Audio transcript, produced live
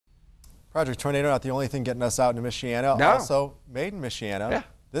Project Tornado, not the only thing getting us out in Michiana, No. also made in Michiana. Yeah.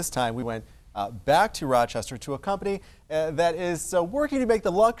 This time we went back to Rochester to a company that is working to make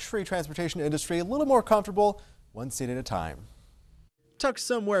the luxury transportation industry a little more comfortable, one seat at a time. Tucked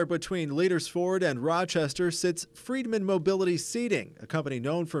somewhere between Leaders Ford and Rochester sits Freedman Mobility Seating, a company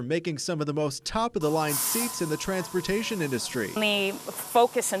known for making some of the most top-of-the-line seats in the transportation industry. The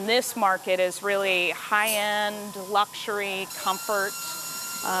focus in this market is really high-end, luxury, comfort.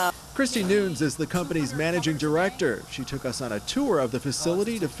 Christy Nunes is the company's managing director. She took us on a tour of the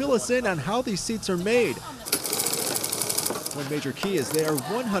facility to fill us in on how these seats are made. One major key is they are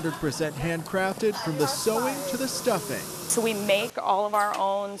 100% handcrafted from the sewing to the stuffing. So we make all of our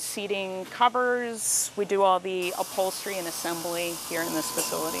own seating covers. We do all the upholstery and assembly here in this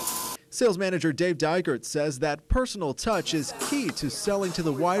facility. Sales manager Dave Dygert says that personal touch is key to selling to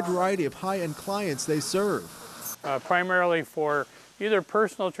the wide variety of high-end clients they serve. Primarily for either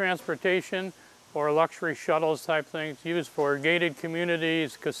personal transportation or luxury shuttles type things, used for gated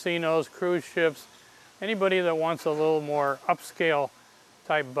communities, casinos, cruise ships, anybody that wants a little more upscale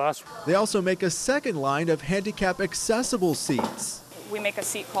type bus. They also make a second line of handicap accessible seats. We make a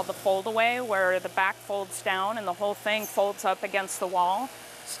seat called the fold-away, where the back folds down and the whole thing folds up against the wall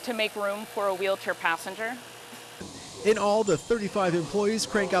to make room for a wheelchair passenger. In all, the 35 employees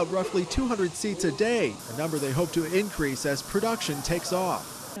crank out roughly 200 seats a day, a number they hope to increase as production takes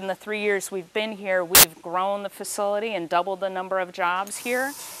off. In the 3 years we've been here, we've grown the facility and doubled the number of jobs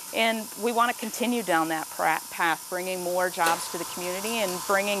here. And we want to continue down that path, bringing more jobs to the community and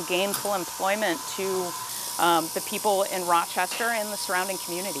bringing gainful employment to the people in Rochester and the surrounding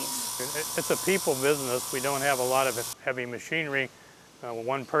communities. It's a people business. We don't have a lot of heavy machinery.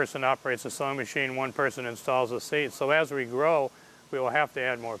 One person operates a sewing machine, one person installs a seat. So as we grow, we will have to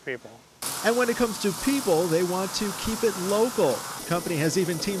add more people. And when it comes to people, they want to keep it local. The company has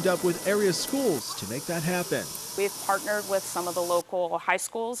even teamed up with area schools to make that happen. We've partnered with some of the local high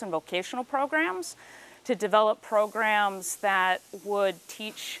schools and vocational programs to develop programs that would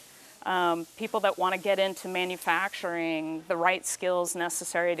teach people that want to get into manufacturing the right skills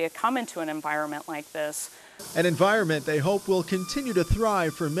necessary to come into an environment like this. An environment they hope will continue to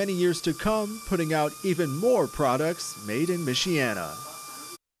thrive for many years to come, putting out even more products made in Michiana.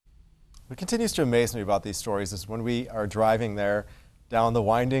 What continues to amaze me about these stories is when we are driving there down the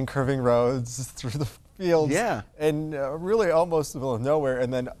winding, curving roads through the fields, and really almost the middle of nowhere,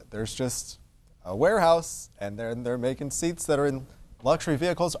 and then there's just a warehouse, and they're making seats that are in luxury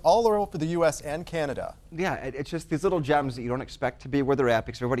vehicles all over the U.S. and Canada. Yeah, it's just these little gems that you don't expect to be where they're at,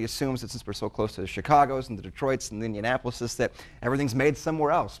 because everybody assumes that since we're so close to the Chicagos and the Detroits and the Indianapolises that everything's made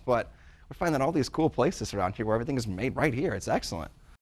somewhere else. But we find that all these cool places around here where everything is made right here. It's excellent.